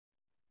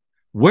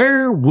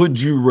Where would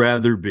you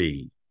rather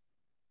be?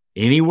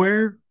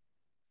 Anywhere?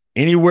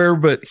 Anywhere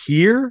but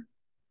here?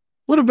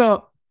 What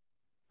about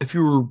if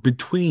you were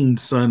between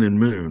sun and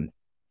moon,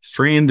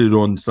 stranded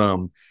on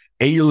some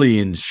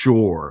alien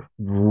shore,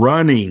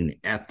 running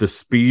at the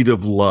speed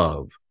of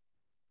love,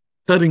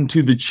 cutting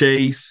to the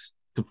chase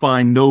to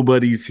find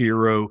nobody's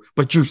hero,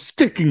 but you're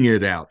sticking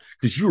it out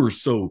because you are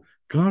so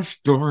gosh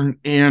darn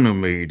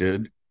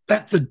animated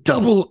that the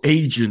double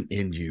agent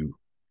in you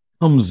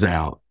comes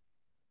out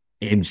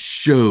and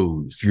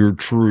shows your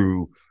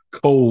true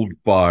cold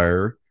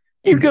fire.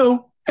 You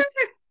go,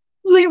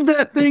 leave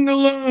that thing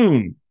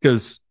alone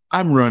because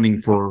I'm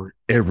running for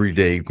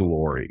everyday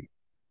glory.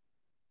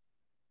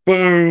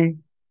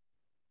 Boom.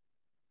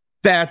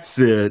 That's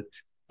it.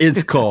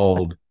 It's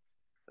called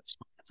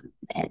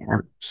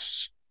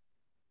Parts.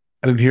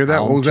 I didn't hear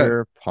that. What was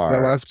that?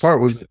 That last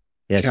part was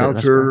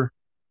counterculture?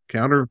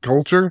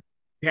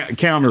 Yeah,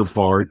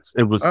 Counterparts.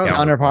 It was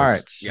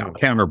Counterparts. Yeah,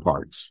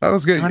 Counterparts. That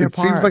was good. It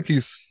seems like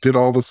you did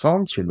all the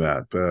songs from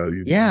that.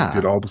 You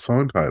did all the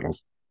song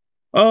titles.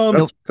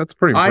 That's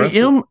pretty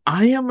impressive.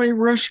 I am a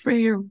Rush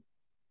fan.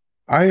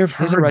 I have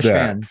heard He's a Rush that.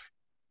 fan.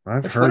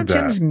 I've heard that.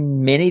 One of Tim's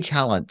many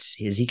talents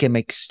is he can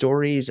make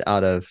stories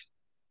out of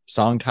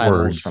song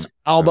titles from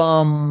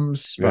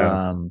albums.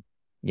 From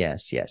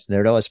yes.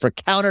 There it is for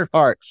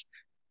Counterparts.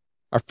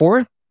 Our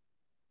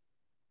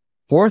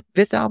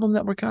fifth album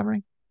that we're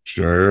covering.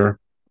 Sure.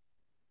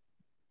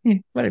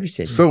 Whatever you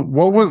said. So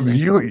what was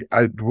you?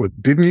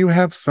 Didn't you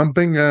have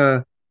something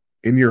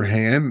in your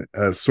hand?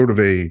 Sort of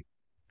a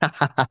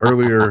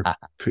earlier,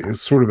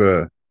 sort of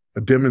a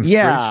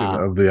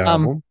demonstration of the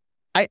album.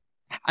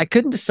 I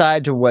couldn't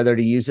decide to whether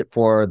to use it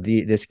for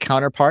this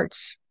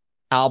Counterparts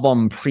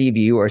album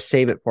preview or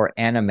save it for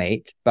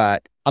Animate,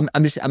 but I'm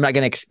not going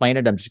to explain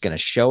it. I'm just going to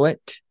show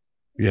it.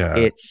 Yeah,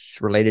 it's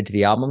related to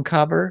the album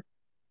cover,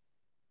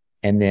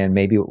 and then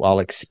maybe I'll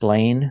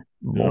explain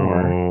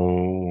more.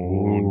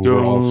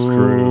 We're all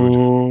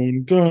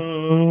screwed.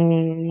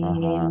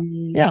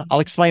 Yeah, I'll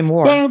explain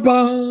more when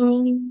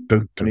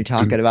we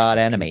talk about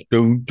Animate.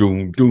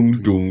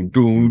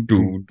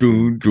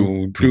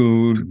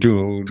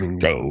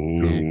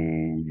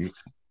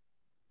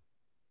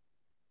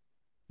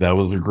 That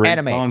was a great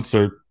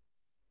concert.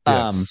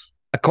 Yes.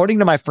 According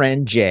to my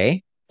friend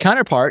Jay,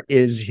 Counterpart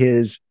is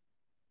his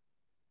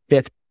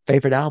fifth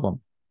favorite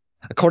album.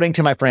 According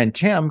to my friend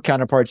Tim,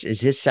 Counterparts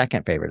is his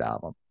second favorite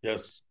album.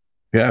 Yes.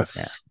 Yeah.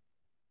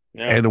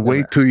 And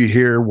wait till you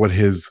hear what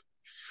his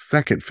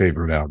second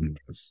favorite album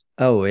is.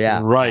 Oh,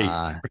 yeah.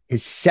 Right.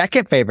 His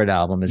second favorite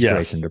album is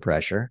Grace Under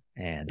Pressure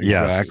and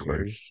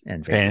Exactly.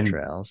 and Vapor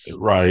Trails.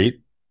 Right.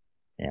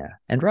 Yeah.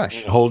 And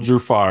Rush. And Hold Your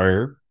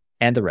Fire.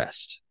 And the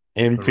rest.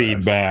 And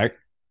Feedback.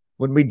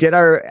 When we did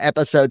our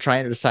episode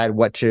trying to decide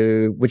which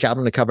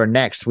album to cover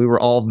next, we were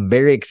all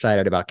very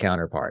excited about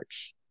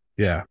Counterparts.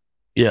 Yeah.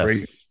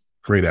 Yes.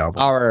 Great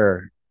album.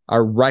 Our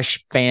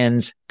Rush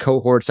fans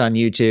cohorts on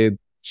YouTube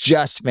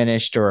just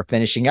finished or are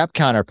finishing up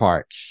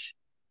Counterparts.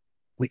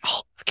 We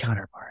all have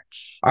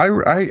Counterparts.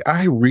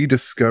 I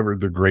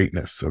rediscovered the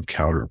greatness of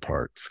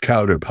Counterparts.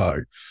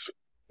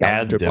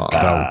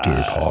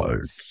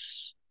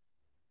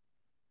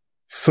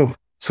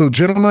 So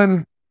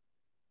gentlemen,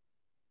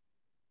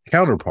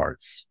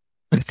 counterparts.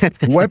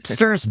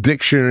 Webster's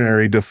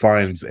dictionary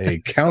defines a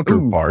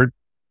counterpart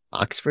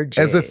Oxford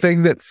J. as a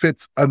thing that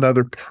fits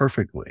another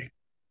perfectly.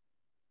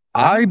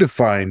 I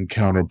define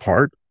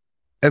counterpart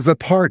as a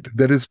part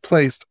that is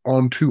placed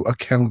onto a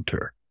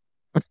counter.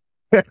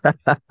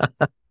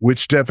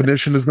 Which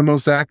definition is the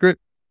most accurate?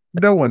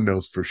 No one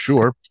knows for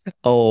sure.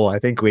 Oh, I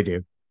think we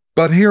do.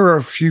 But here are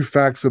a few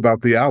facts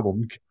about the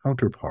album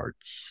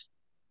Counterparts.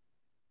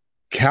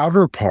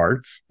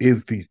 Counterparts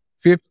is the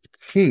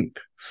 15th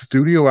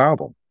studio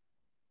album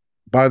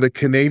by the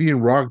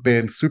Canadian rock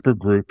band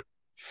supergroup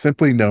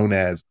simply known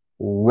as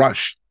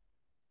Rush.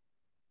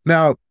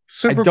 Now,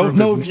 I don't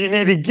know if you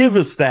need to give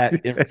us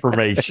that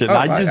information.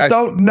 I just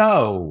don't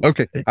know.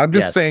 Okay, I'm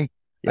just saying,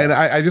 and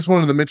I just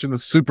wanted to mention the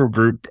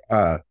supergroup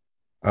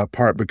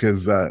part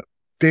because,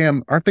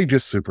 damn, aren't they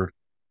just super?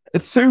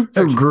 It's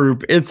super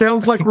group. It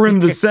sounds like we're in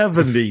the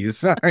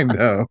 70s. I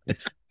know.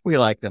 We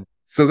like them.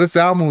 So this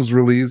album was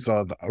released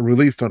on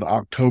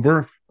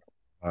October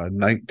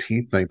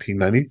 19th,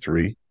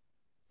 1993.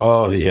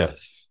 Oh,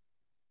 yes.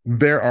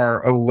 There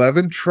are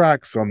 11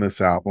 tracks on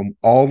this album,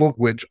 all of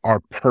which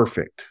are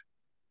perfect.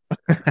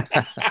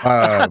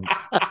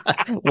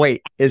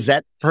 Wait, is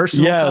that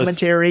personal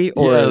commentary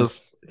or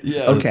yes.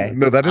 Okay.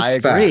 No, that is I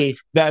agree.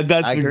 fact.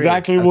 That's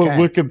exactly what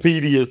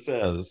Wikipedia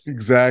says.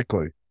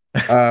 Exactly.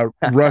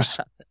 Rush.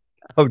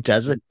 Oh,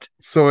 does it?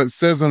 So it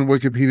says on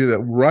Wikipedia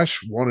that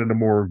Rush wanted a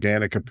more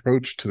organic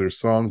approach to their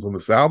songs on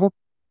this album.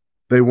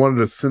 They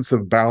wanted a sense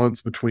of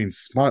balance between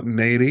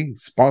spontaneity,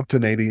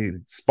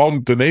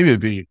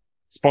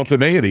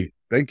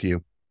 thank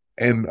you,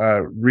 and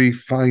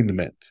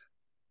refinement.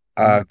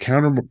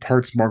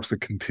 Counterparts marks a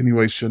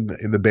continuation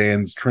in the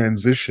band's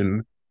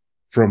transition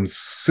from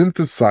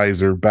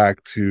synthesizer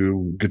back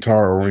to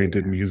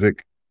guitar-oriented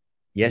music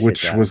Yes,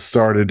 which was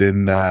started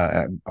in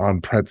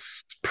on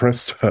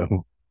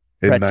Presto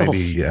in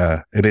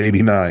in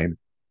 '89.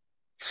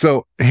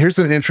 So here's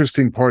an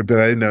interesting part that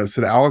I didn't know.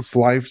 So Alex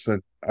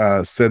Lifeson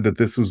said that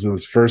this was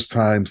his first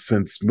time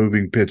since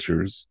moving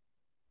pictures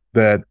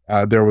that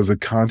there was a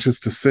conscious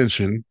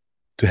decision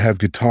to have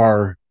the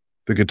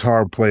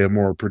guitar play a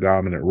more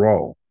predominant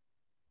role,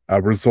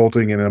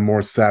 resulting in a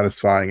more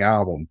satisfying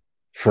album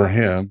for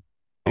him.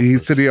 He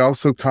said he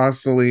also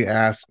constantly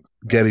asked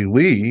Geddy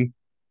Lee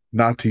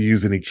not to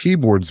use any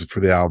keyboards for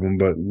the album,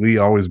 but Lee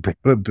always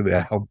brought them to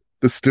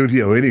the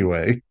studio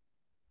anyway.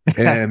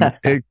 And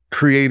it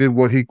created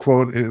what he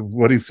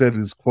said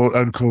is quote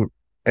unquote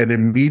an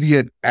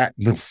immediate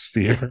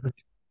atmosphere.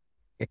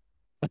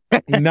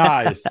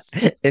 Nice.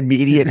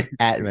 Immediate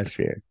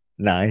atmosphere.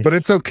 Nice. But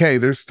it's okay.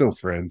 They're still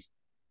friends.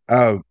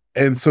 And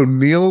so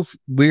Neil's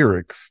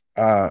lyrics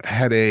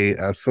had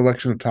a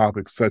selection of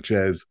topics such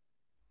as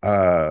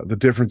the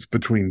difference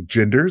between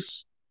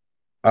genders,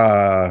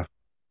 the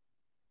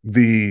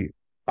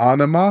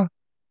anima,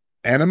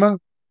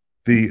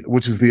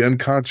 which is the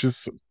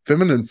unconscious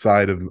feminine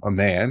side of a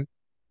man,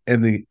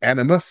 and the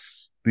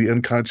animus, the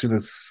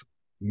unconscious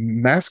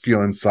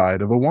masculine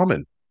side of a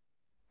woman,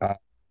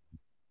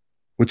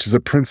 which is a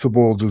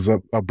principle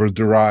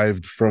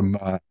derived from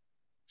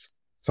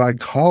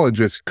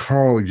psychologist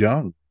Carl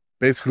Jung.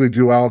 Basically,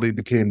 duality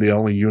became the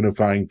only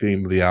unifying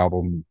theme of the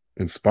album,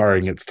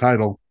 inspiring its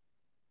title,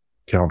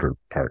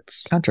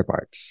 Counterparts.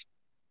 Counterparts.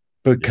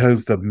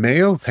 Because the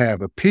males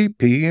have a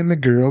PP and the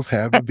girls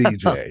have a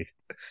VJ.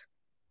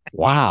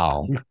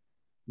 Wow.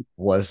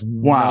 Was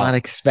not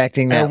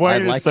expecting that.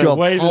 I'd like to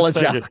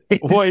apologize.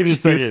 Wait a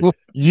second.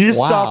 You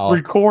stop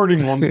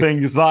recording on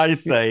things I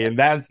say, and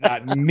that's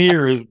not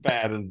near as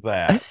bad as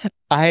that.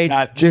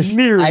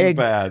 As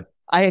bad.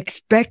 I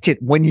expect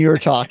it when you're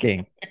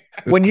talking.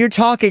 When you're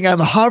talking, I'm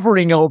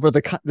hovering over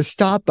the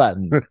stop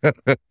button.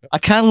 I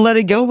kind of let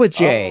it go with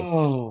Jay.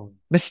 Oh.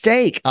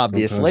 Mistake,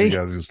 obviously. Sometimes you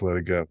gotta just let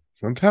it go.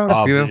 Sometimes,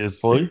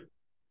 obviously.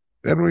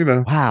 And we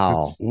know.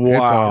 Wow. It's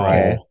all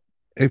right.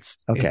 It's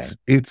okay.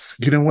 It's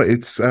you know what?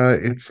 It's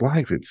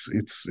life.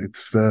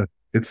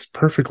 It's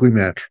perfectly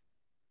natural.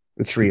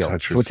 It's real.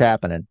 It's what's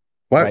happening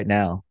right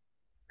now.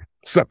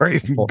 Sorry.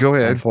 Go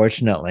ahead.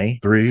 Unfortunately.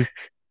 3,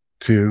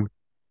 2,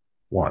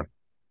 1.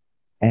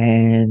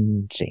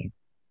 And scene.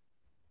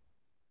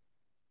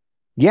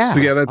 Yeah. So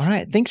yeah, that's all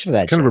right. Thanks for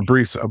that. Kind of a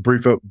brief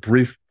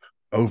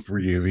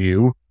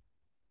overview.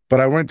 But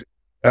I went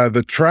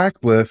the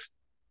track list.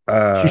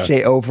 Did you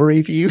say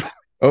overview?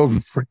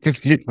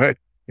 Overview.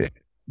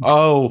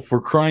 Oh,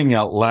 for crying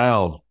out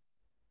loud.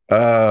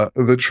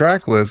 The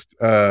track list.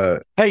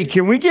 Hey,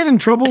 can we get in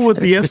trouble with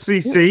the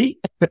FCC?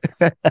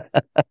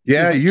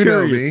 Yeah, you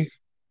know me.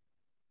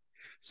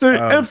 Say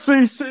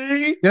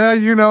FCC. Yeah,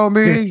 you know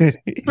me.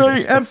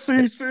 Say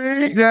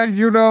FCC. Yeah,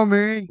 you know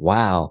me.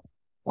 Wow,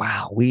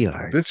 we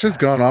are. This has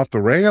gone off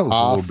the rails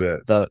a little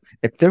bit.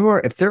 If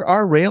there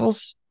are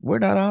rails, we're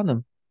not on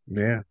them.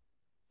 Yeah,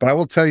 but I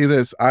will tell you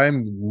this: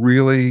 I'm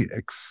really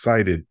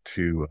excited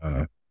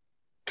to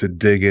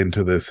dig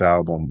into this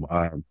album.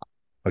 I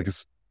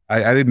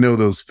didn't know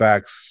those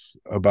facts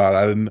about.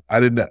 I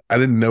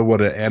didn't know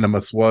what an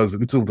animus was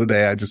until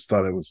today. I just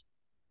thought it was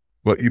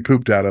what you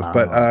pooped out of.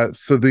 But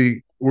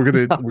we're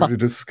gonna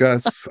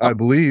discuss. I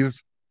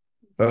believe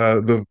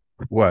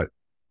what.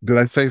 Did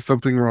I say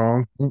something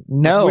wrong?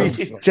 No,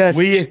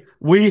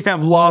 we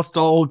have lost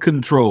all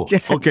control.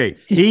 Okay,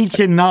 he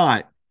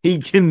cannot be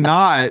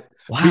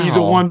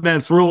the one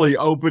that's really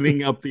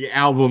opening up the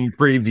album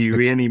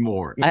preview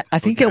anymore. I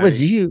think it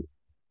was you.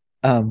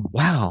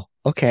 Wow.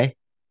 Okay.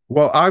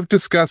 Well, I've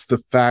discussed the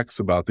facts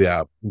about the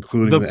album,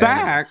 including the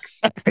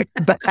facts.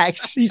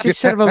 Facts. You just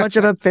said a bunch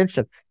of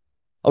offensive.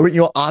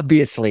 Oh,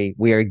 obviously,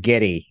 we are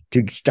Getty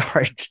to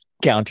start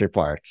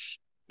Counterparts.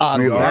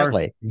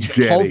 Obviously,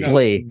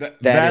 hopefully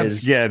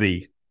that's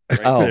Getty.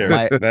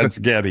 Right that's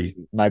Getty.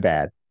 My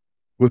bad.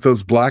 With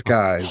those black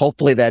eyes.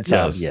 Hopefully that's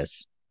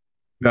obvious.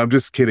 No, I'm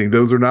just kidding.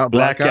 Those are not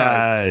black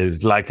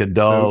eyes like a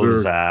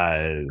doll's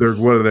eyes. They're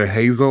what are they?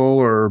 Hazel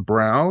or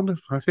brown?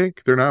 I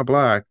think they're not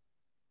black.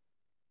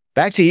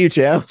 Back to you,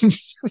 Tim.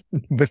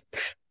 with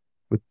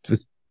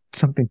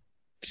something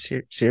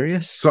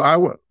serious.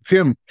 So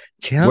Tim,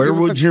 where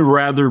would you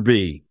rather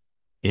be?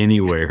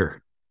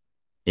 Anywhere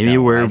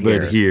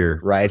but here.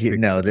 Right here.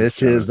 No,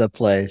 this is the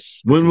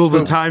place. When will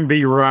the time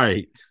be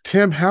right?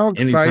 Tim, how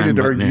excited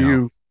are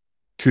you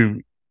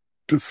to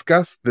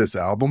discuss this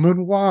album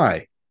and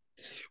why?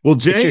 Well,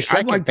 Jay,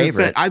 I'd like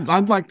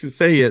to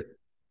say it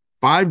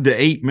 5 to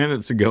 8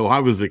 minutes ago. I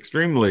was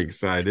extremely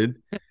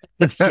excited.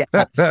 Yeah,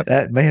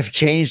 that may have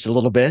changed a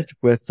little bit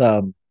with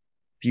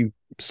you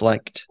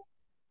select.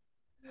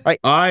 Right.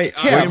 I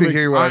have to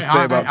hear what I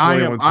say about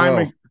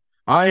 2112.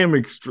 I am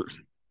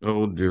extremely.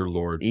 Oh dear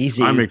Lord!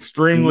 Easy. I'm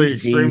extremely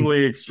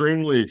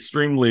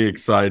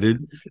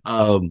excited.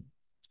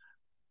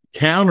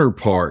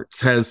 Counterparts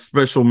has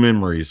special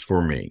memories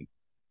for me.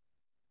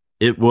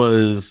 It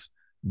was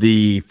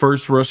the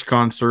first Rush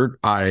concert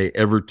I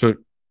ever took.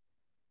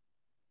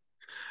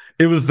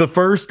 It was the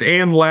first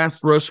and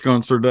last Rush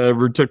concert I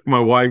ever took my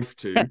wife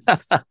to.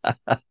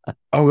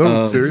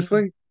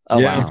 Seriously? Oh,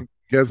 yeah. wow.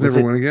 You guys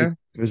never went again?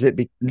 Was it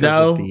because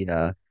No. of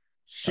the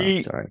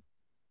sorry.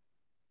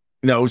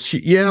 No,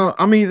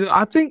 I mean,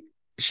 I think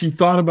she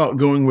thought about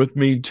going with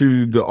me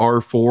to the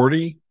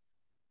R40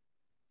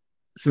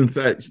 since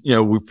that,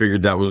 we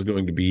figured that was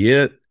going to be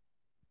it.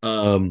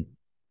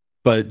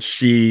 But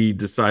she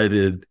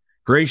decided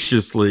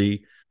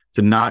graciously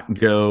to not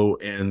go,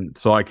 and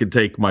so I could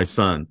take my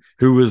son,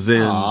 who was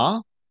in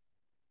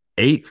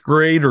 8th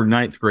grade or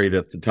 9th grade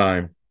at the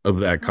time of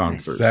that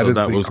concert. That so is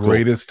that the was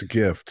greatest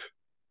gift.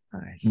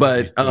 Nice.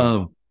 But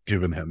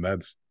given him,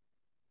 that's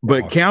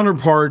but awesome.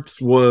 Counterparts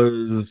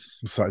was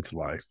besides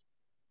life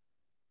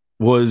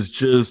was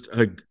just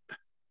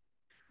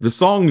the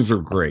songs are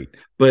great,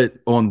 but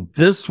on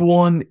this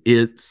one,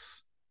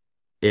 it's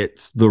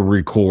the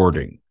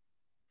recording,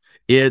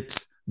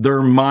 it's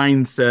their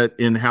mindset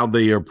in how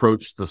they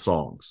approach the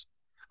songs.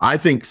 I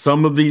think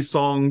some of these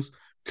songs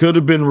could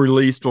have been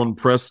released on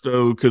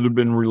Presto, could have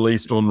been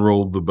released on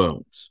Roll the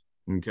Bones.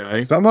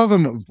 Okay. Some of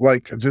them,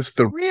 like just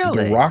the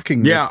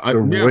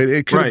rockingness, way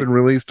it could have been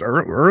released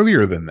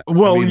earlier than that.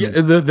 Well,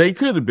 they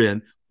could have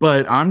been,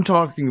 but I'm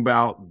talking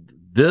about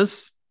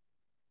this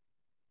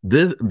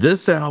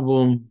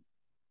album.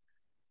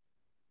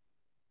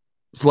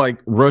 It's like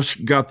Rush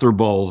got their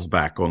balls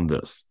back on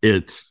this.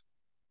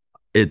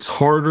 It's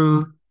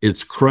harder,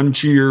 it's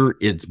crunchier,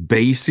 it's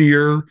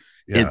bassier,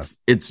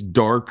 it's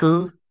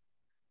darker.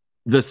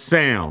 The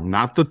sound,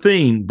 not the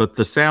theme, but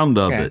the sound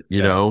of it,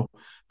 you know.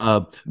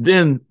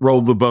 Then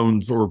Roll the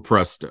Bones or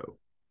Presto.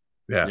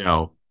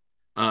 Yeah.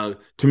 To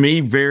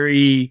me,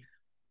 very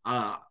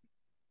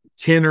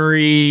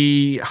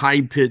tenery,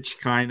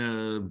 high-pitched kind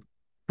of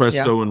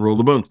Presto and Roll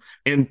the Bones.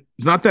 And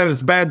not that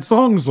it's bad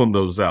songs on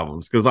those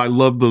albums, because I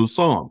love those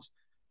songs.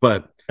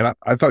 But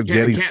I thought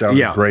Getty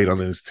sounded great on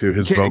this too.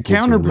 His vocals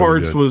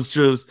Counterparts really was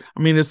just,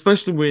 I mean,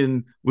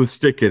 especially with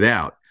Stick It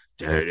Out.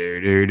 I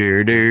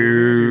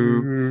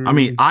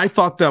mean, I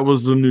thought that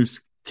was the new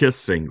Kiss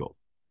single.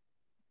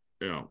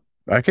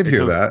 I could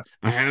hear that.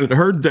 I hadn't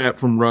heard that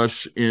from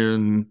Rush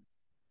in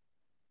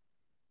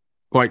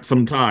quite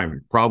some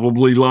time,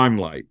 probably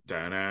Limelight.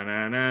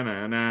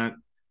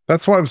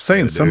 That's why I'm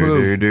saying some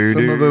of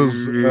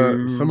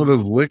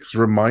those licks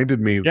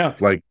reminded me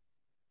like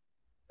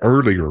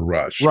earlier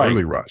Rush,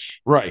 early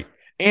Rush. Right.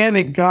 And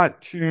it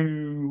got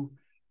to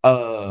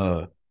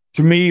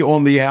me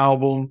on the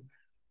album,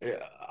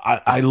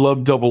 I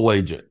love Double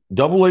Agent.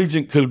 Double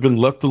Agent could have been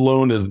left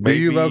alone as maybe.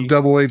 Do you love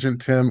Double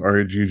Agent, Tim,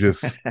 or did you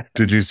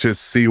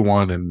just see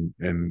one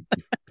and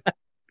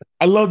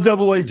I love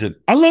Double Agent.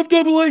 Okay.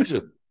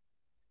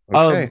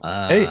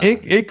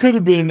 It could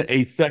have been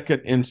a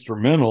second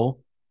instrumental.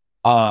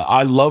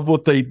 I love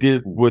what they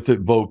did with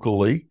it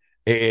vocally.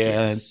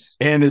 And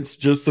it's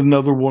just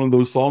another one of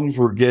those songs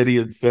where Getty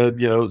had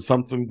said,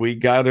 something we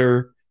got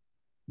our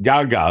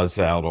gagas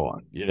out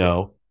on,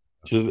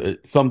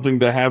 just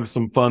something to have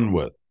some fun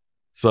with.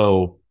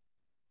 So,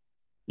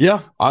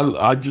 yeah, I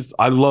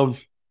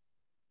love.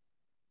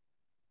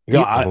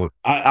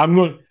 I'm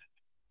going.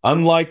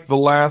 Unlike the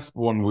last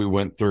one we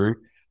went through,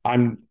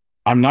 I'm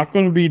not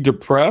going to be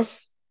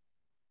depressed.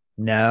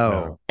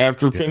 No.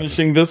 After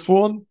finishing this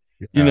one,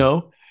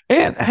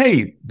 and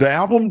hey, the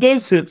album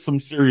does hit some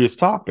serious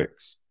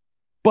topics,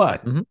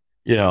 but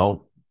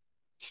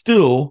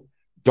still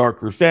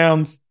darker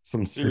sounds,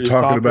 some serious.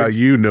 We're talking topics. About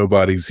you,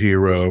 nobody's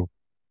hero.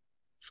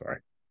 Sorry.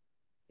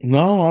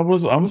 No, I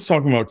was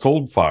talking about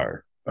Cold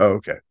Fire. Oh,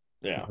 okay.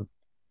 Yeah.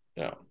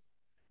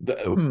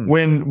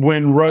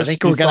 When Rush, I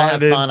think we're gonna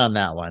have fun on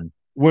that one.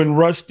 When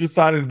Rush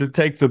decided to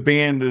take the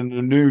band in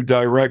a new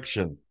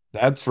direction,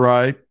 that's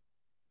right.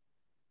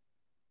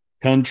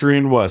 Country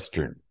and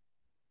Western.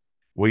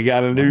 We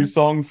got a new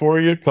song for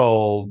you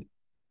called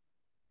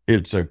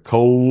 "It's a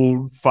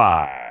Cold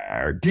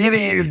Fire."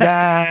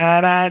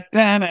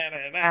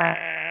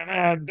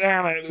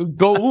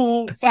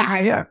 Cold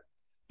Fire.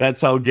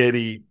 That's how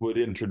Getty would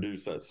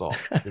introduce that song.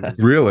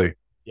 Really?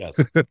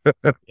 Yes.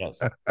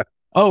 Yes.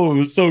 Oh, it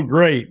was so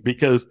great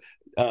because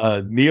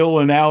Neil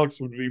and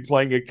Alex would be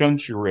playing a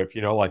country riff,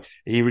 like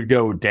he would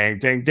go dang,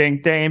 dang,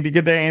 dang, dang,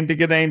 digga, dang,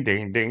 digga, dang,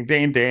 dang, dang,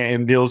 dang, dang,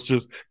 and Neil's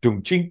just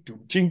doom, chink,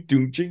 doom, chink,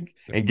 doom, chink,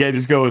 and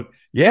Getty's going,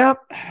 yep,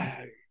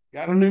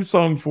 got a new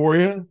song for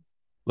you,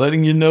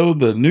 letting you know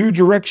the new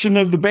direction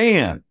of the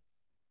band.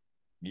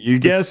 You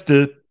guessed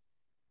it,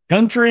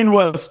 country and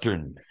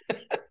Western.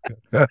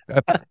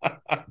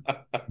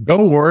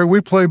 Don't worry,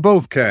 we play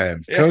both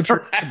kinds, country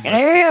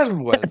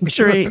and Western.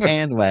 Country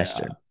and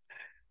Western.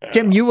 Yeah.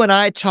 Tim, you and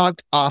I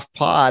talked off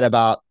pod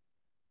about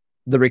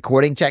the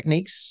recording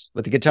techniques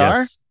with the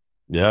guitar.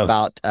 Yes.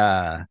 About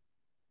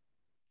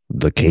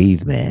the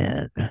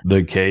caveman.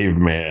 The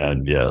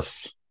caveman,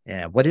 yes.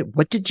 Yeah.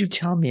 What did you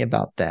tell me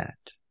about that?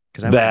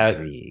 Because I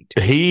was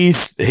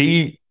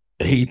intrigued.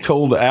 He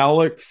told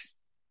Alex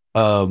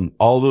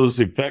all those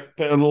effect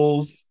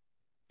pedals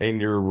and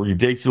your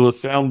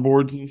ridiculous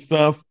soundboards and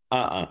stuff,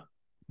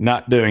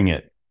 not doing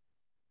it.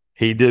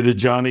 He did a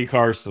Johnny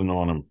Carson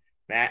on him.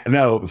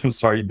 No, I'm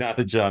sorry, not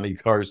a Johnny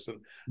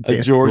Carson,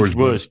 a George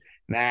Bush.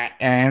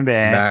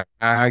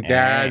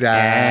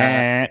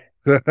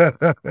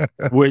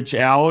 Which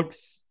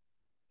Alex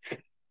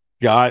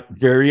got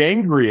very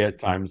angry at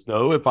times.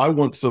 No, if I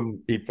want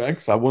some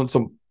effects, I want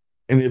some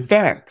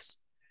effects.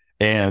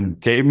 And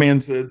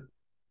Caveman said,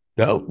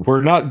 no,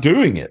 we're not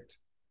doing it.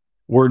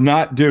 We're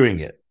not doing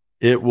it.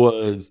 It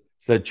was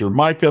set your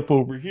mic up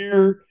over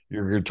here,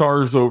 your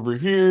guitar's over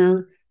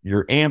here,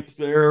 your amp's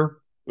there.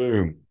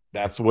 Boom.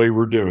 That's the way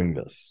we're doing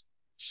this.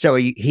 So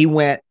he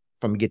went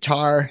from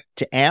guitar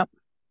to amp,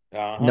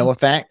 no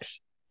effects.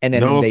 And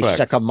then they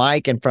stuck a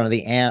mic in front of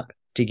the amp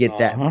to get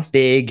that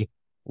big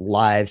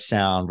live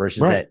sound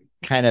versus that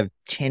kind of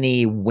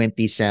tinny,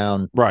 wimpy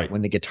sound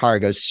when the guitar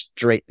goes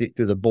straight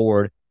through the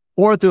board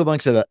or through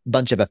a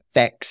bunch of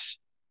effects,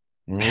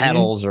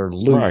 pedals or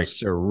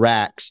loops or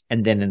racks,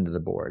 and then into the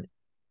board.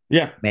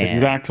 Yeah,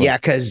 exactly. Yeah,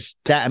 because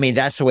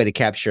that's the way to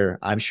capture.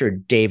 I'm sure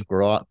Dave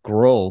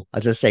Grohl, I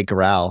was going to say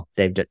Growl,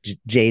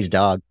 Jay's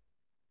dog.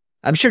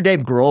 I'm sure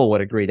Dave Grohl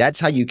would agree. That's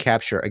how you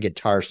capture a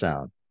guitar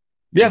sound.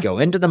 Yeah. You go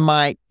into the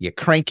mic, you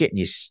crank it,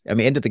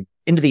 and into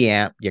the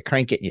amp, you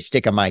crank it, and you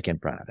stick a mic in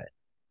front of it.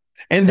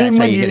 And that's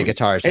then how you get a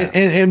guitar sound.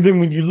 And then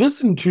when you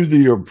listen to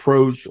the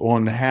approach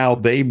on how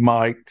they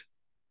mic'd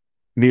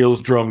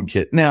Neil's drum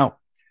kit. Now,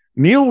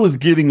 Neil was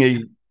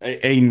getting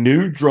a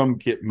new drum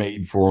kit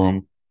made for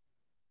him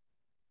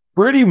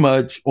pretty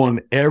much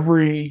on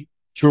every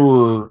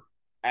tour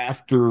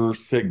after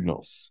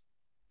Signals.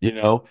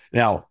 Now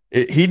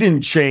he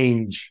didn't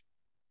change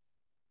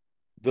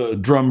the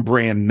drum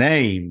brand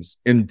names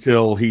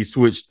until he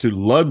switched to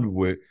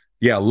Ludwig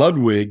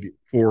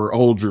for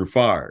Hold Your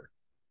Fire.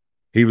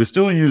 He was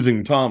still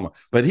using Tama,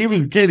 but he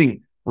was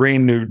getting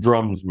brand new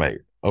drums made.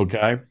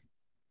 Okay.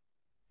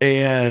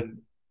 And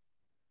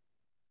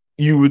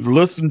you would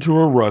listen to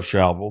a Rush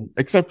album,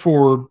 except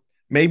for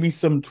maybe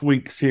some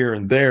tweaks here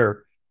and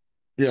there.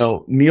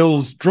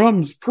 Neil's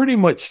drums pretty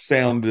much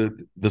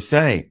sounded the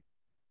same.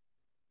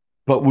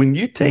 But when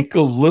you take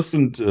a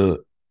listen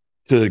to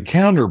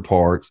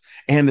Counterparts,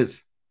 and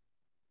it's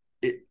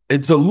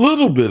a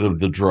little bit of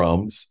the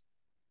drums,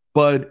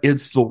 but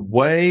it's the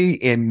way,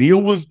 and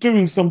Neil was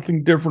doing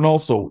something different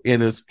also in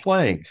his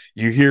playing.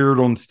 You hear it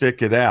on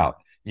Stick It Out.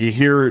 You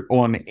hear it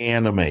on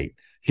Animate.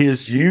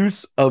 His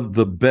use of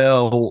the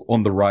bell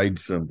on the ride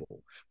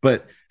cymbal,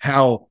 but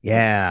how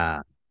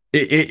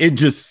it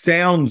just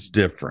sounds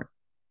different.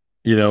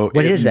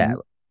 What is that?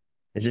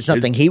 Is it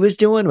something he was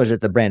doing? Was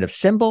it the brand of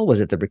cymbal?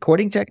 Was it the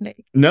recording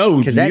technique? No,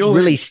 because that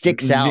really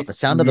sticks out. The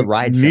sound of the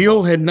ride cymbal.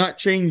 Neil had not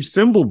changed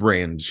cymbal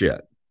brands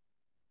yet.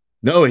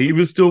 No, he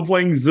was still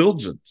playing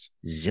Zildjians.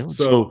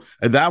 So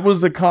that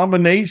was the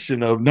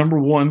combination of, number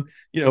one,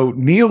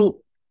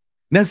 Neil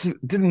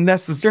didn't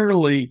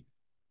necessarily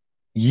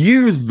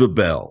use the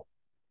bell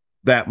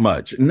that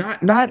much.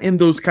 Not in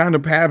those kind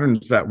of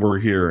patterns that we're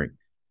hearing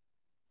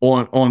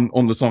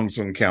on the songs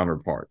on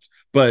Counterparts.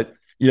 But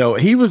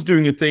he was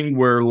doing a thing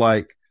where,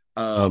 like,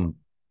 on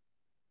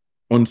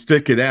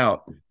Stick It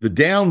Out, the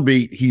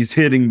downbeat, he's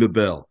hitting the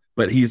bell,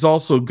 but he's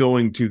also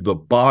going to the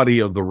body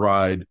of the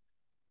ride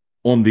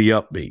on the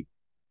upbeat,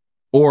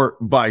 or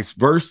vice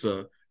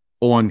versa.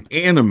 On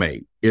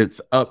Animate, it's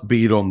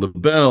upbeat on the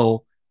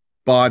bell,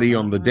 body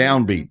on the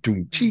downbeat,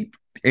 to cheap.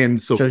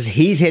 And so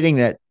he's hitting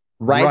that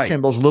ride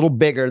cymbal's a little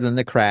bigger than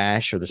the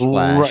crash or the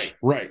splash.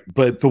 Right.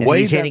 But the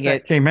way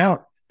that came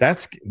out,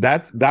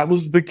 that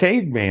was the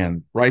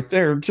Caveman right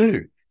there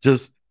too.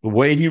 Just the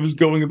way he was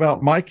going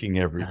about miking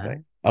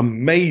everything.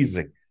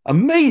 Amazing.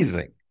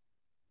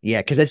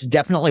 Yeah, because that's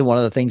definitely one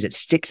of the things that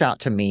sticks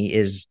out to me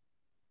is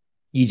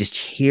you just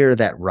hear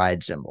that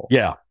ride cymbal.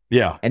 Yeah.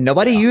 And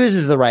nobody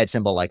uses the ride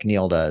cymbal like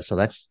Neil does, so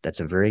that's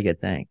a very good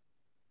thing.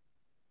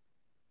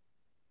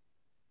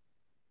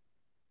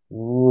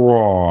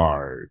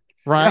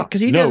 Right,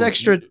 because he does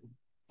extra.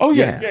 Oh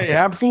yeah,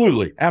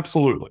 absolutely.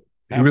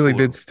 He really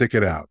did stick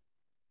it out.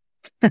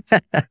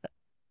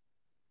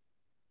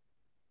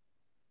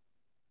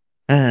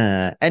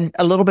 And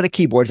a little bit of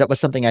keyboards. That was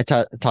something I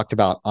talked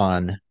about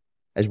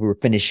as we were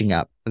finishing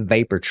up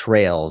Vapor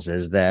Trails,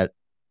 is that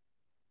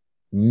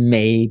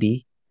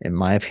maybe, in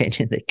my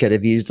opinion, they could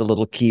have used a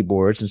little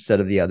keyboards instead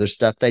of the other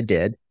stuff they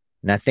did.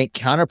 And I think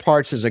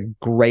Counterparts is a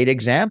great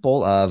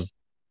example of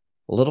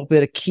a little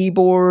bit of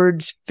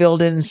keyboards,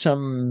 filled in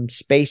some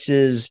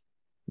spaces,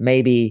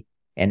 maybe,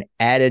 and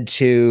added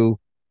to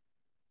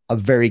a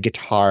very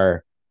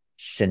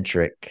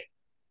guitar-centric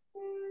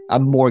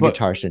album.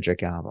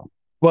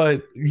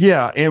 But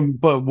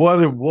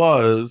what it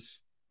was,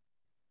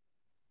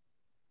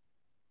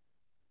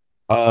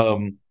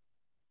 and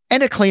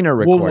a cleaner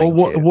recording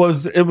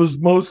it was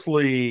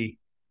mostly,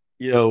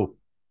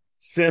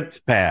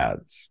 synth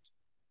pads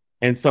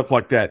and stuff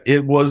like that.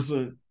 It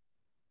wasn't.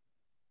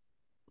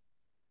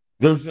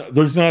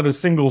 There's not a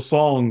single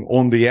song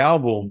on the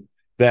album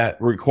that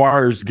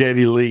requires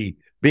Geddy Lee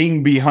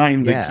being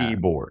behind the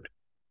keyboard.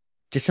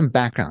 Just some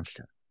background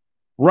stuff.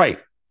 Right.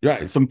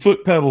 Some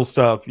foot pedal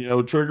stuff,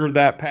 trigger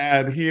that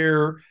pad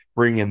here,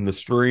 bring in the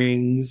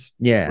strings,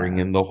 bring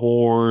in the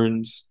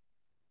horns.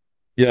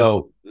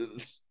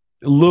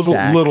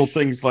 little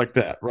things like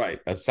that, right?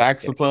 A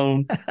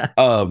saxophone,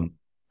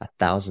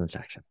 1,000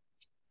 saxophones.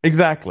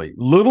 Exactly.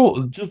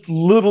 Just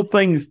little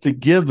things to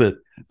give it.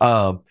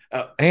 But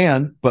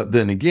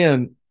then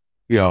again,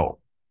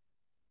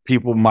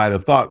 people might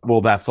have thought,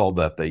 well, that's all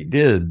that they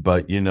did.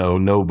 But,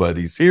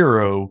 Nobody's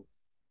Hero,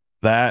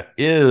 that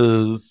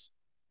is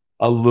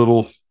a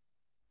little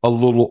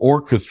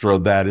orchestra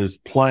that is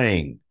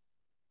playing.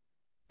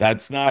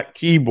 That's not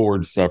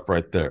keyboard stuff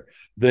right there.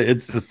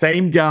 It's the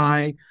same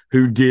guy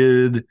who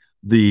did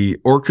the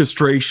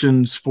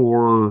orchestrations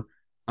for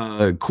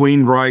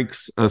Queen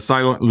Reich's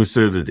Silent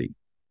Lucidity.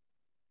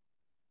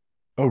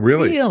 Oh,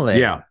 really?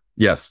 Yeah.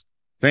 Yes.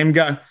 Same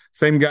guy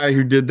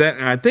who did that.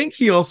 And I think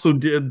he also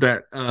did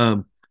that.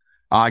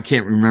 I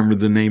can't remember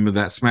the name of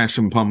that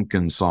Smashing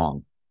Pumpkins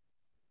song.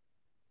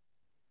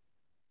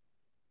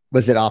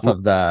 Was it off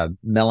of the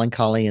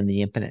Melancholy and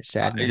the Infinite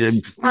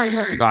Sadness?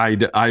 I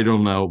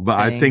don't know, but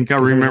I think I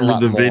remember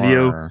the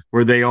video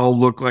where they all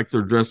look like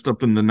they're dressed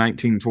up in the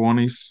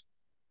 1920s.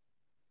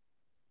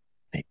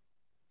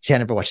 See, I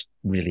never watched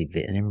many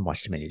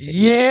videos.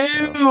 Yeah,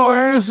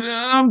 so.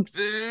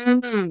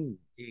 Something.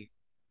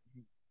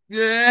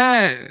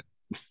 Yeah.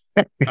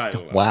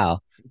 Wow.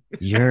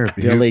 Your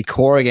Billy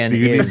Corgan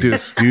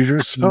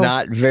is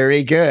not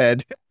very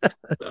good.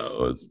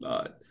 No, it's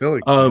not.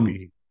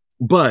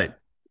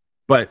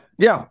 But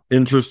yeah,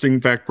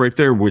 interesting fact right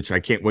there, which I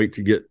can't wait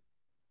to get.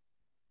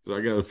 So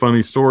I got a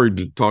funny story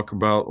to talk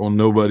about on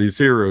Nobody's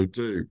Hero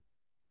too.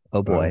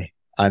 Oh boy,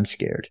 I'm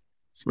scared.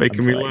 It's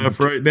making me laugh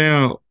right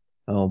now.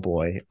 Oh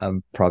boy,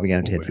 I'm probably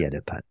going to hit the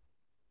edit button.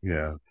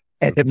 Yeah.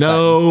 Edit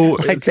no,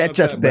 button. Like that's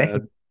a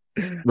thing.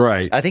 Bad.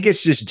 Right. I think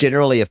it's just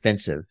generally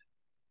offensive.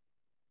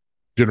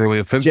 Generally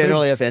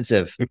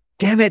offensive.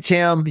 Damn it,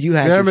 Tim. You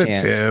had your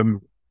chance.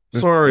 Tim.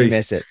 Sorry. You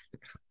miss it.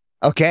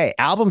 Okay,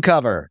 album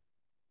cover.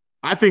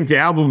 I think the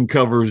album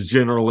cover is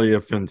generally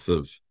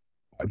offensive.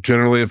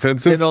 Generally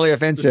offensive? Generally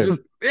offensive.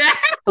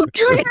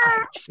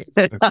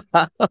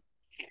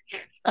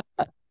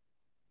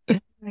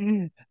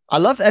 I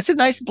love that's a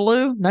nice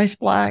blue, nice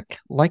black.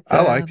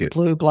 I like it.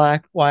 Blue,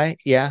 black, white.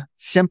 Yeah.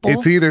 Simple.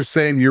 It's either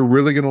saying you're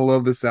really going to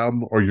love this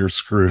album or you're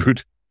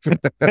screwed.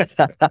 Because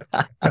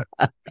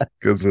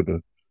of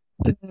the.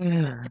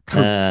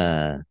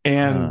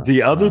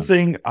 The other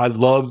thing, I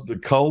love the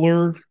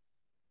color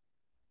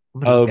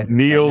of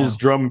Neil's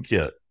drum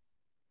kit.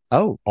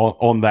 Oh.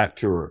 On that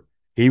tour.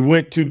 He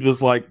went to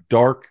this like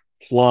dark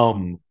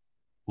plum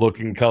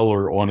looking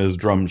color on his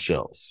drum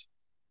shells.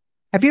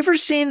 Have you ever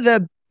seen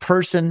the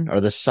person or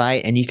the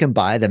site and you can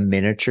buy the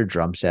miniature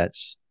drum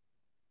sets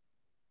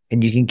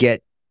and you can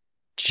get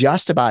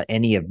just about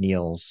any of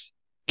Neil's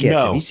kits?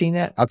 No. Have you seen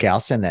that? Okay, I'll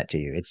send that to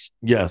you. It's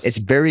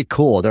very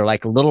cool. They're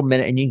like a little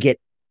minute and you can get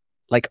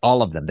like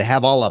all of them. They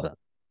have all of them.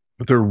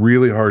 But they're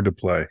really hard to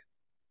play.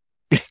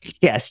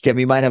 Yes, Tim,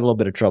 you might have a little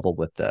bit of trouble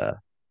with the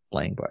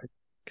playing part.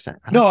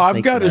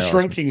 I've got a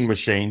shrinking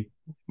machine.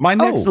 My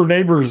next door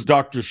neighbor is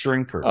Dr.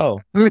 Shrinker.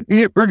 Oh.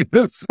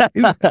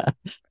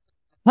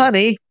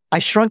 Honey, I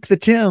shrunk the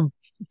Tim.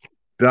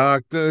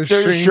 Dr.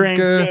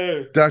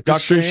 Shrinker.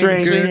 Dr.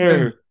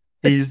 Shrinker.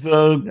 He's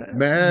a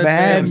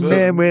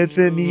madman with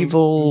an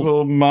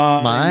evil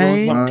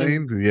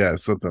mind. Yeah,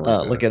 something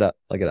like that.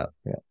 Look it up.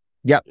 Yeah.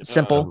 Yep,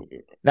 simple.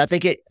 I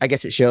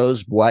guess it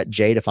shows what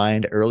Jay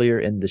defined earlier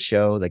in the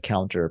show, the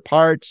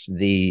counterparts,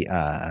 the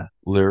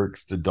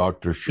lyrics to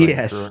Dr. Shrinker.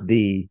 Yes,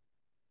 the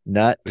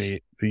nut. The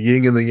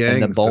yin and the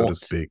yang, and the bolt, so to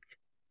speak.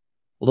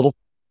 A little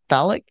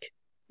phallic,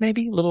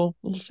 maybe a little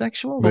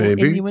sexual, a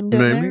little innuendo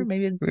there,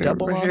 maybe a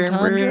double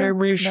entendre.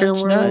 Nudge,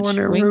 nudge,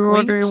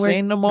 wink, wink,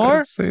 say no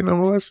more. Say no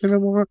more, say no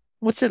more.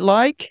 What's it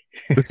like?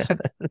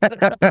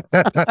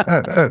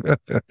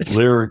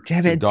 Lyrics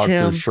to Dr.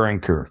 Tim.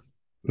 Shrinker.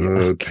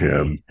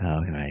 Okay.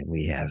 All right,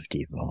 we have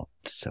devolved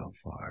so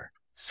far.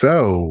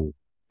 So,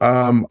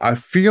 I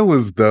feel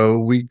as though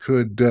we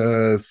could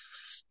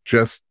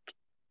just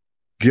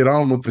get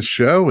on with the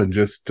show and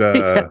just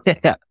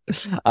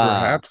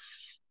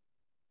perhaps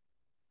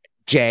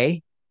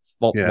Jay.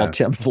 Well,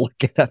 Tim,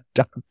 look at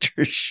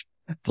Dr.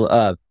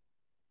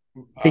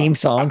 Theme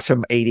songs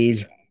from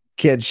 80s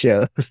kid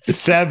shows.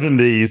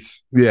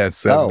 70s. Yeah,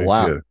 70s. Oh,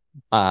 wow.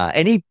 Yeah.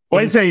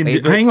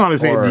 Hang on a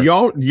second.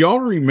 Y'all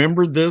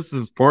remember this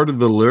as part of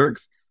the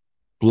lyrics?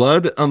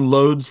 Blood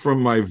unloads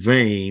from my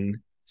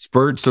vein,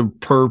 spurts of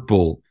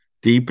purple,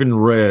 deep in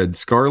red,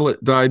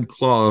 scarlet dyed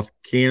cloth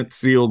can't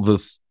seal the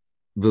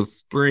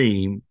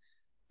stream.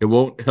 It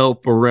won't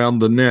help around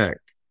the neck.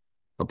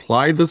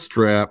 Apply the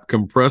strap,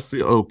 compress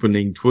the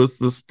opening, twist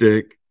the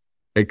stick,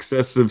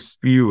 excessive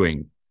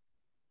spewing.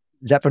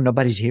 Is that from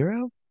Nobody's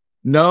Hero?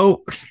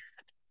 No.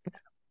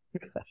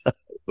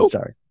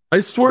 Sorry. I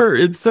swear,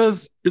 it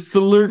says it's the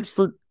lyrics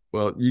for.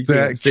 Well, you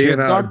can't say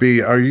it.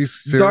 Be. Are you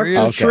serious?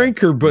 Dr.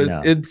 Shrinker,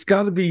 but it's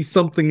got to be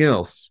something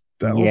else.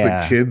 That was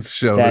a kids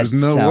show. There's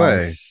no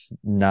way.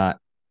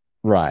 Not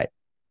right.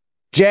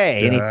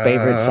 Jay, any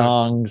favorite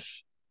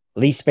songs?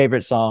 Least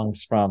favorite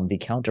songs from the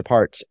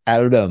Counterparts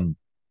album?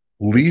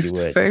 Least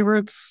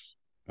favorites?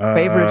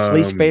 Favorites,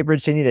 least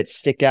favorites, any that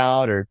stick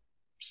out or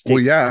stick?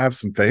 Well, yeah, I have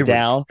some favorites.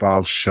 Down?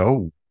 For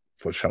sure,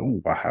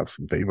 I have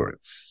some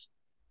favorites.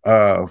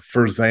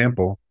 For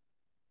example,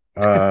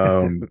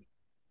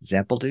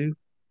 example, do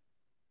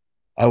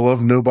I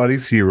love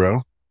Nobody's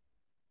Hero.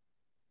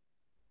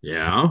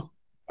 Yeah.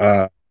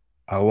 I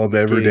love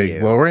Everyday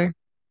Glory.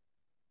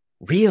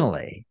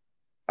 Really?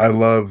 I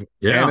love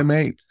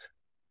Animate.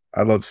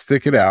 I love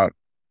Stick It Out,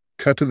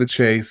 Cut to the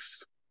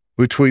Chase,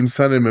 Between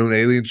Sun and Moon,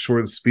 Alien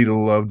Shore, The Speed of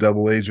Love,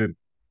 Double Agent,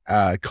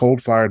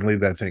 Cold Fire, and Leave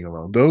That Thing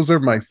Alone. Those are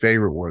my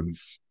favorite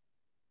ones.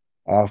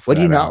 What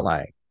do you not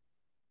like?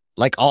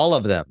 Like all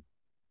of them?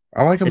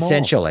 I like them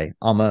essentially,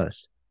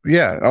 almost.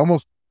 Yeah,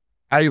 almost.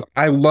 I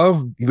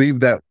love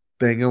Leave That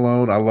Thing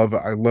Alone. I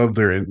love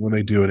their when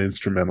they do an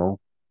instrumental.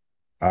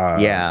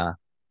 Yeah.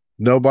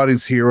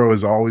 Nobody's Hero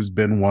has always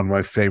been one of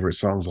my favorite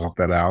songs off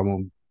that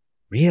album.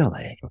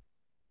 Really?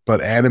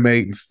 But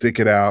Animate and Stick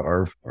It Out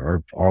are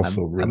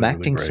also really, I'm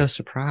acting really great. So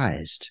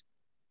surprised.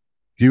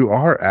 You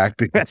are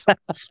acting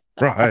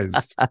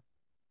surprised.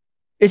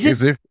 Is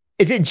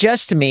it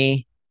just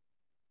me?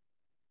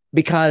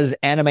 Because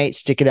Animate,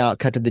 Stick It Out,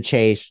 Cut to the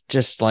Chase,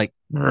 just like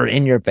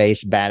in your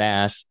face,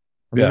 badass.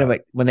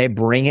 When they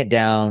bring it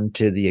down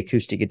to the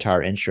acoustic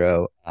guitar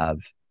intro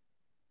of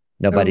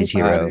Nobody's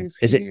Hero,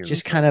 is it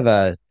just kind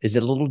of is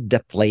it a little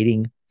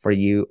deflating for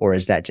you, or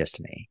is that just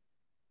me?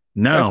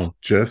 No, that's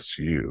just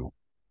you.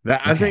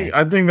 I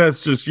think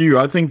that's just you.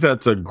 I think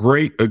that's a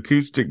great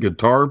acoustic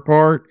guitar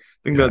part.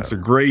 I think that's a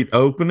great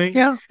opening.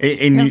 Yeah.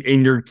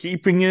 And you're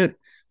keeping it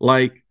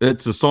like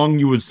it's a song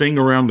you would sing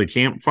around the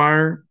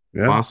campfire,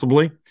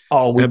 possibly.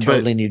 Oh, we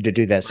totally need to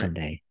do that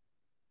someday.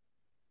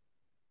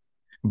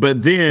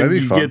 But then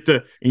you get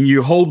and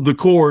you hold the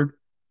chord.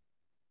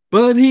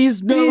 But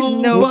he's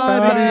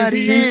nobody's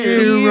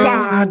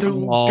hero.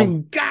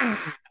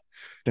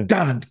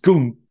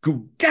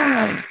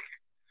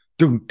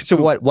 So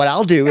what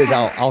I'll do is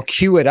I'll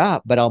cue it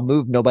up, but I'll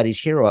move Nobody's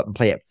Hero up and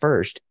play it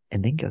first,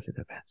 and then go through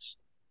the rest.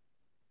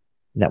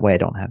 That way I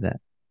don't have that.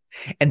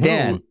 And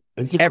then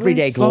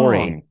Everyday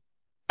Glory.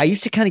 I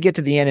used to kind of get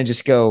to the end and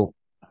just go,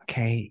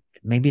 okay,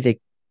 maybe they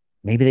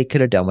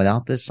could have done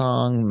without this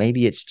song.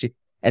 Maybe it's too.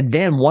 And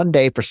then one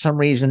day, for some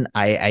reason,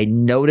 I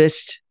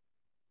noticed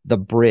the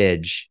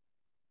bridge,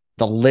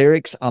 the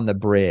lyrics on the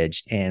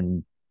bridge,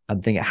 and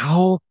I'm thinking,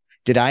 how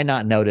did I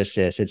not notice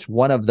this? It's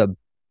one of the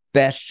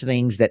best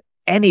things that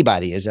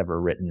anybody has ever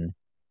written.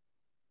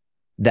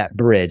 That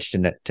bridge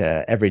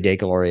to Everyday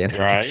Glory.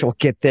 And so we'll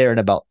get there in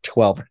about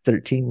 12 or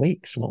 13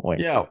 weeks, won't we?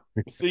 Yeah.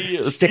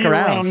 Stick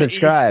around,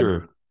 subscribe.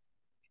 Easter.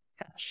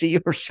 See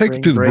your spring Take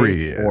it to the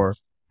break. Or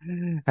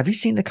have you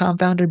seen the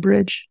Confounded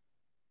Bridge?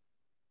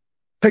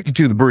 Take it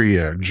to the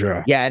bridge.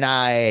 Yeah,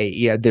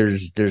 and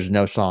there's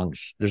no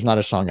songs. There's not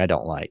a song I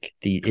don't like.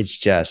 It's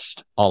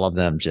just all of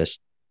them just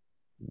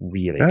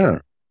really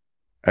good.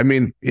 I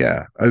mean,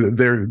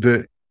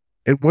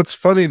 and what's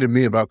funny to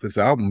me about this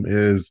album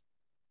is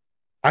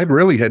I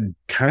really had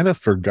kind of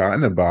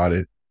forgotten about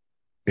it,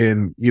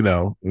 and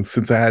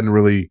since I hadn't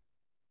really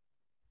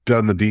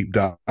done the deep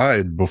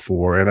dive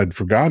before, and I'd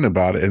forgotten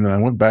about it, and then I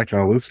went back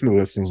and I listened to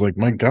this and was like,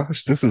 my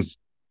gosh, this is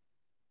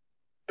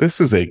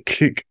a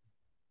kick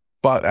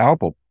butt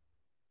album.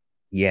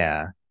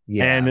 Yeah.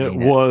 And it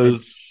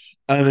was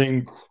an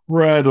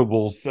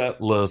incredible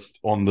set list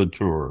on the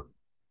tour.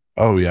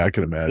 Oh yeah, I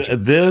can imagine.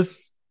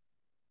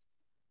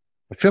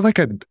 I feel like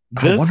I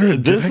wonder.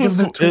 This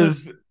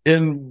is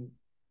in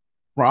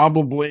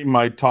probably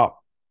my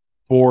top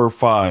 4 or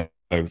 5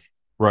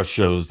 Rush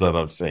shows that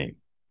I've seen.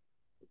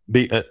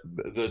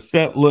 The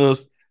set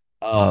list,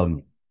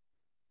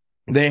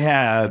 they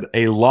had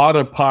a lot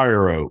of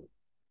pyro,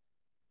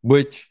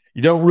 which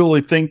you don't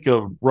really think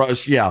of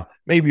Rush. Yeah,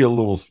 maybe a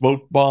little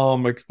smoke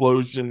bomb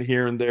explosion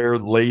here and there,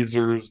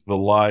 lasers, the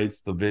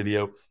lights, the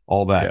video,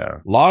 all that. Yeah.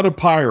 A lot of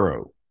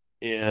pyro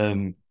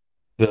in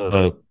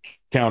the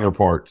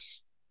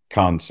Counterparts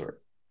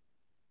concert.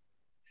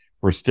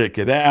 For Stick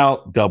It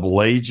Out,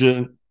 Double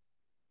Agent.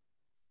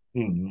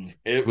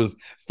 It was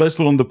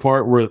especially on the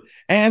part where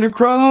and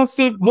across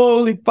the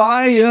holy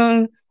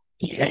fire.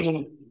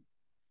 It's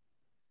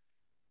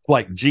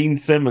like Gene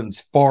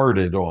Simmons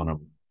farted on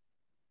him.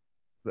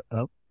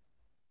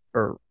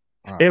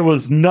 It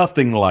was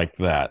nothing like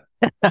that.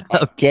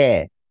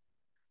 Okay.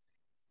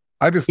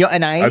 I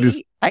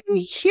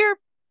hear.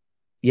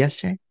 Yes,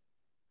 Shayne?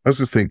 I was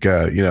just thinking,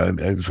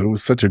 it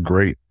was such a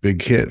great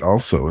big hit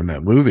also in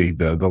that movie.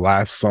 The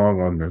last song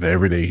on the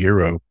Everyday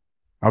Hero.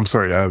 I'm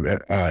sorry,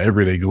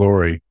 Everyday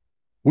Glory.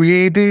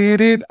 We did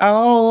it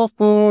all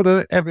for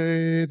the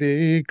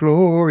everyday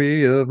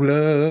glory of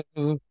love.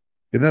 Isn't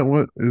that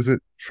what? Is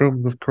it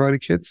from the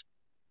Karate Kids?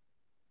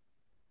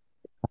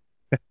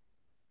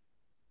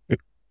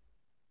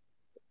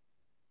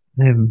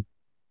 I'm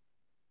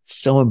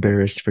so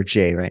embarrassed for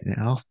Jay right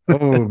now.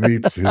 Oh, me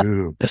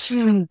too.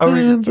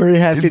 I'm very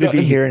happy to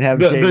be here and have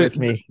Jay with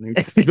me.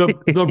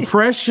 the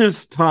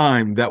precious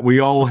time that we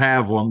all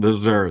have on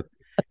this earth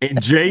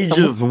And Jay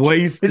just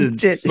wasted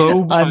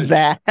so much on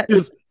that.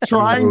 Just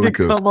trying to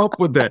come up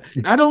with that.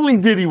 Not only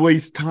did he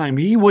waste time,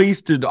 he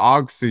wasted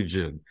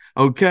oxygen.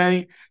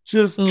 Okay?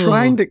 Just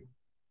trying to.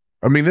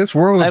 I mean, this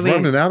world is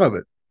running out of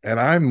it. And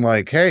I'm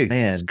like, hey,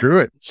 man, screw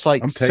it. It's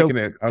like I'm taking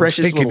it. I'm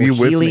precious taking you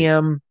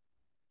helium,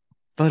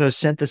 with me.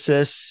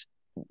 Photosynthesis.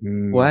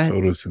 What?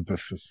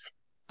 Photosynthesis.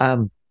 I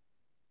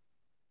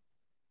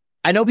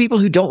know people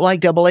who don't like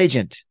Double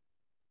Agent.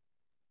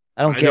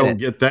 I don't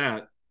get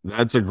that.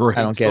 That's a great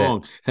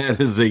song. That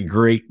is a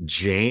great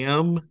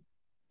jam.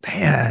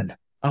 Man.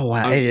 Oh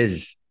wow. It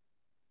is.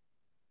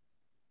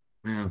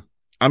 Yeah.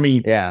 I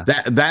mean,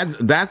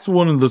 that's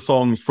one of the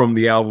songs from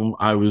the album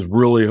I was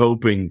really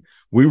hoping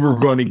we were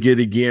going to get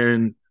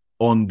again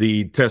on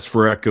the Test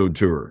for Echo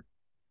tour.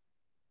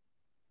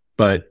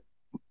 But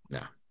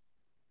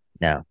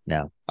no.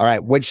 All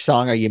right. Which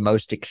song are you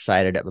most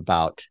excited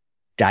about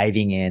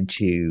diving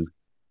into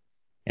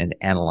and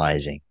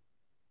analyzing?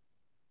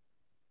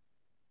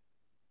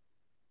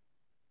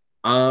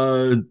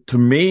 To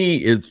me,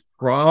 it's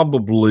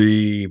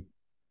probably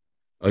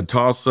a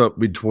toss-up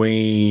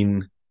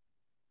between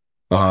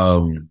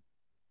Leave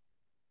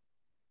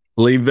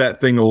That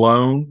Thing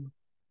Alone.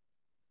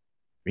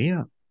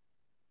 Yeah.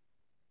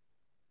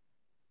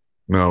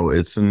 No,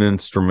 it's an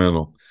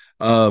instrumental.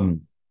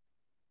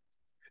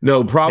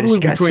 No, probably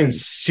between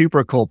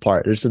super cool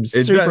part. There's some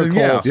super cool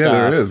stuff.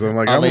 Yeah, there is. I'm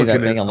like, I'm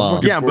looking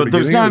alone. Yeah, but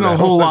there's not a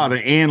whole lot of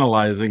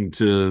analyzing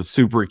to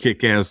super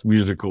kick-ass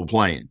musical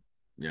playing.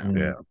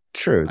 Yeah.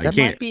 True. That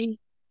might be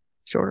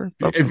shorter.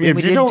 If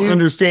you don't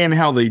understand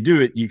how they do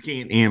it, you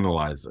can't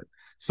analyze it.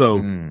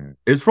 So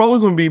it's probably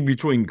going to be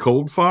between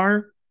Cold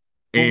Fire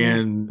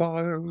and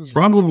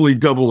probably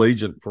Double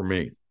Agent for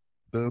me.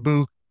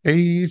 Double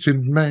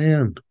Agent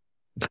Man.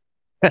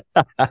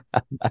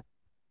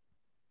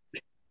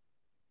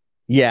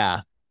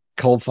 Yeah,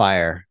 Cold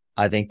Fire.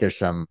 I think there's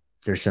some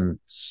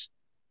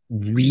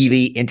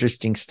really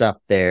interesting stuff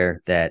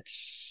there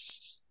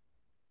that's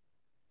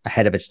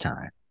ahead of its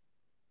time.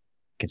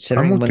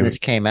 Considering when this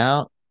came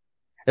out,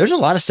 there's a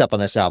lot of stuff on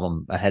this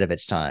album ahead of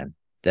its time.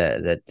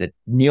 That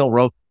Neil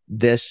wrote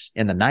this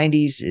in the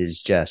 90s is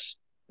just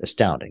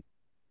astounding.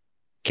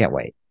 Can't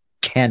wait.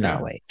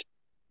 Cannot wait.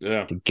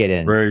 Yeah. To get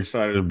in. Very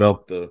excited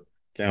about the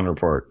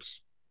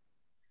Counterparts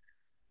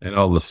and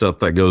all the stuff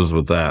that goes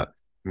with that.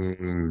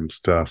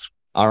 Stuff.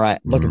 All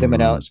right. Look at the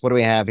notes. What do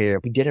we have here?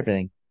 We did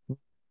everything.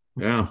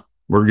 Yeah.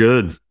 We're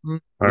good. All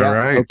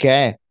right.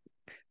 Okay.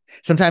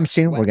 Sometime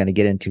soon, we're going to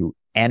get into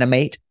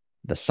Animate,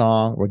 the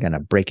song. We're going to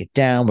break it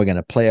down. We're going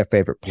to play our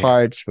favorite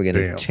parts. We're going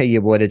to tell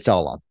you what it's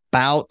all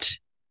about.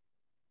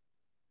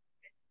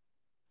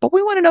 But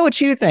we want to know what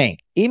you think.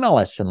 Email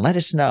us and let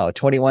us know.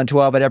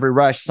 2112 at Every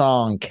Rush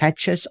Song.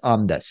 Catch us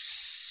on the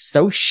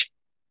Sosh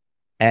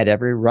at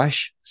Every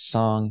Rush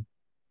Song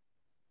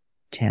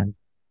 10.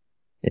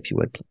 If you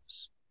would,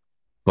 please.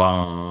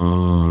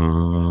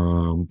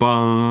 Bum,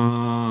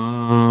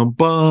 bum,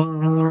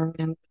 bum.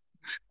 Thank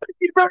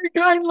you very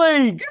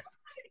kindly.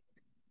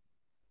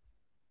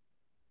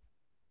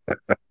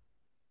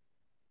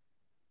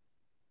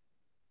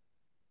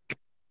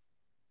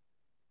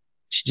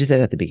 Should do that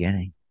at the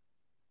beginning.